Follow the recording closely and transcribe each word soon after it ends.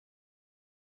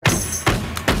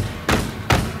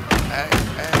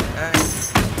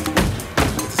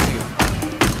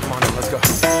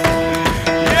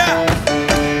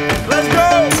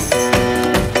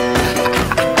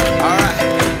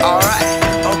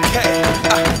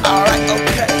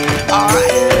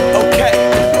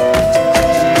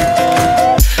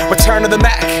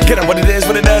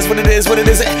is what it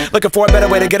isn't. Looking for a better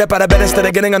way to get up out of bed instead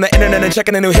of getting on the internet and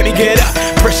checking a new hit. Me get up,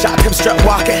 first shot, come strut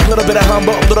walking. A little bit of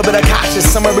humble, a little bit of cautious.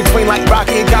 Somewhere between like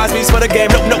Rocky and Cosby's for the game.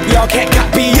 Nope, nope, y'all can't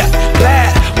copy yet.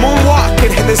 Bad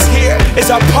moonwalking, and this here is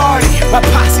our party. My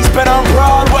posse's been on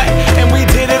Broadway, and we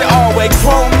did it all way.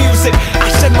 Chrome music, I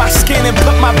shed my skin and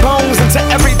put my bones into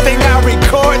everything I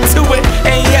record to it.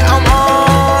 And yeah, I'm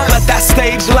on. Let that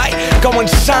stage light go and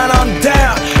shine on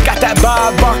down. Got that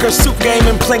Bob Barker suit game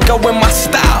and Plinko in my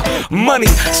style.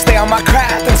 Money, stay on my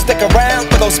craft and stick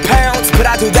around for those pounds. But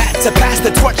I do that to pass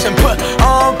the torch and put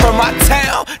on for my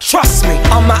town. Trust me,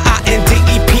 on my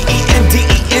INDEPENDENT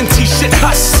shit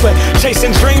hustling.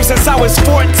 Chasing dreams since I was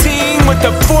 14 with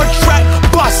the 4-track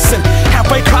bustin'.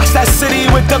 Halfway across that city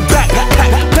with the back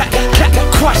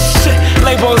crush shit.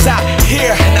 Labels out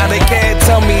here, now they can't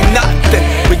tell me nothing.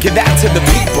 We give that to the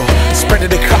people, spread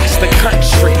it across the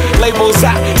country. Labels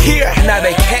out here, now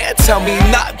they can't tell me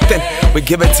nothing. We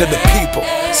give it to the people,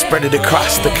 spread it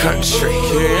across the country.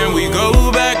 Can we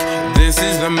go back? This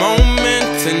is the moment,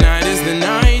 tonight is the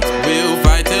night. We'll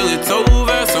fight till it's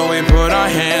over, so we put our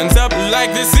hands up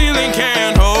like the ceiling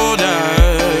can't hold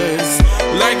us.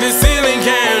 Like the ceiling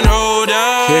can't hold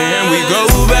us. Can we go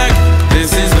back?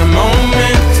 This is the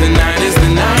moment, tonight is the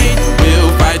night.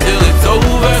 We'll fight till it's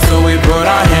over, so we put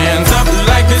our hands up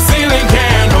like the ceiling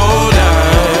can't hold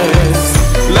us.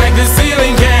 Like the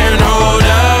ceiling can't hold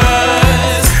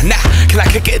us. Nah, can I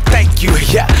kick it? Thank you,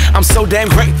 yeah, I'm so damn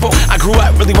grateful. I grew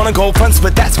up really wanna go fronts,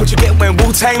 but that's what you get when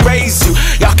Wu-Tang raised you.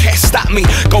 Y'all can't stop me,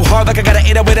 go hard like I got an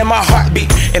 808 in my heartbeat.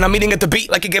 And I'm eating at the beat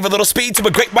like it gave a little speed to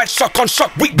a great white shark on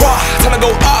shark week. Raw, time to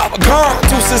go off, gone,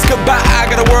 deuces goodbye. I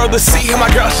got a world to see, and my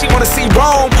girl, she wanna see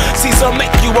Rome. Caesar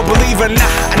make you a believer,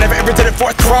 nah, I never ever did it for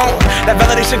a throne. That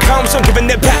validation comes from giving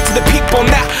it back to the people.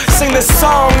 Now, sing this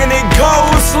song and it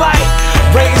goes like,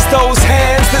 raise those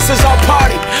hands, this is our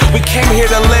party. We came here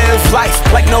to live life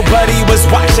like nobody was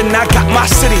watching. I got my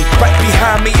city right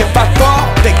behind me. If I fall,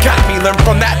 they got me. Learn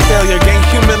from that failure, gain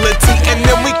humility, and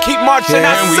then we keep marching.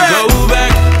 Can we go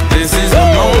back? This is the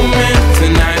moment,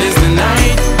 tonight is the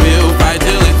night.